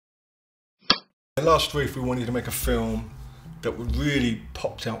In Last Reef, we wanted to make a film that would really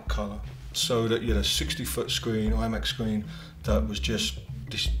popped out colour, so that you had a 60-foot screen, IMAX screen, that was just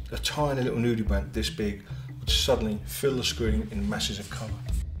a tiny little nudie band this big, would suddenly fill the screen in masses of colour.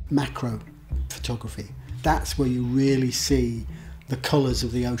 Macro photography, that's where you really see the colours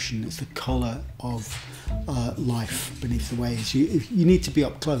of the ocean. It's the colour of life beneath the waves. You need to be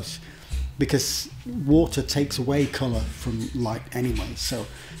up close, because water takes away colour from light anyway.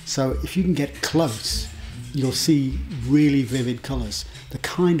 So if you can get close, you'll see really vivid colours, the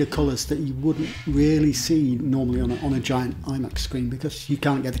kind of colours that you wouldn't really see normally on a giant IMAX screen, because you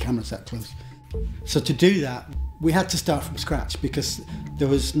can't get the cameras that close. So to do that, we had to start from scratch, because there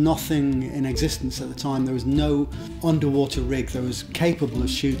was nothing in existence at the time. There was no underwater rig that was capable of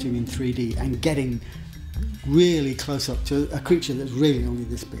shooting in 3D and getting really close up to a creature that's really only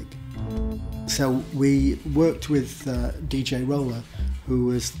this big. So we worked with DJ Roller, who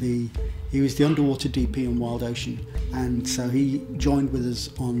was the underwater DP on Wild Ocean, and so he joined with us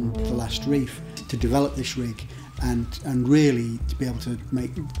on The Last Reef to develop this rig and really to be able to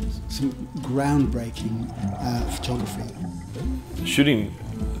make some groundbreaking photography. Shooting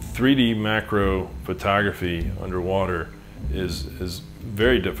 3D macro photography underwater is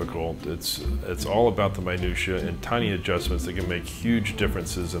very difficult. It's all about the minutia and tiny adjustments that can make huge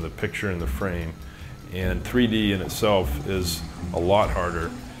differences in the picture and the frame. And 3D in itself is a lot harder.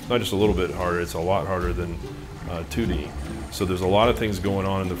 Not just a little bit harder, it's a lot harder than 2D. So there's a lot of things going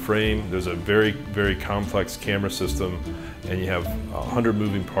on in the frame. There's a very, very complex camera system, and you have 100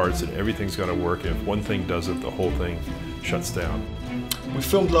 moving parts, and everything's got to work. And if one thing doesn't, the whole thing shuts down. We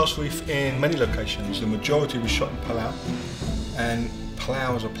filmed Last Reef in many locations. The majority was shot in Palau, and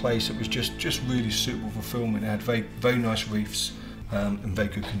Palau is a place that was just really suitable for filming. It had very nice reefs in very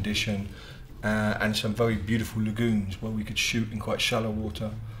good condition, and some very beautiful lagoons where we could shoot in quite shallow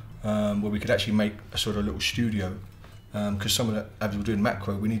water, where we could actually make a sort of little studio. Because some of that, as we're doing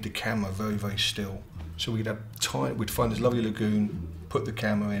macro, we need the camera very, very still. So we'd find this lovely lagoon, put the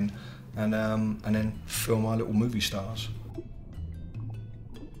camera in, and then film our little movie stars.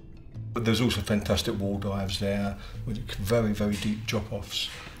 But there's also fantastic wall dives there, with very, very deep drop-offs,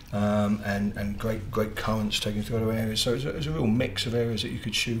 and great currents taking through other areas. So it's a real mix of areas that you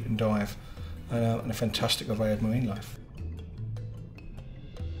could shoot and dive, and a fantastic array of marine life.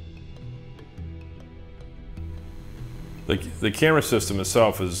 The camera system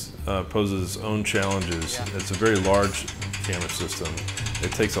itself poses its own challenges. Yeah. It's a very large camera system.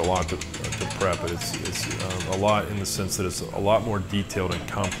 It takes a lot to prep. It's a lot in the sense that it's a lot more detailed and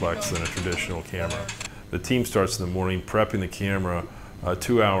complex than a traditional camera. The team starts in the morning prepping the camera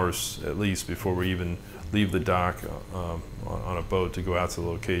 2 hours at least before we even leave the dock on a boat to go out to the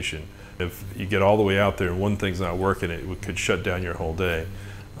location. If you get all the way out there and one thing's not working, it could shut down your whole day.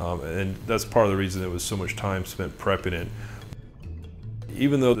 And that's part of the reason there was so much time spent prepping it.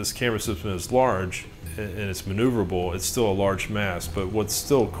 Even though this camera system is large and it's maneuverable, it's still a large mass. But what's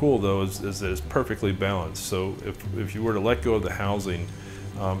still cool though is that it's perfectly balanced. So if you were to let go of the housing,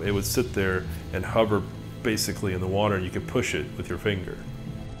 it would sit there and hover basically in the water, and you could push it with your finger.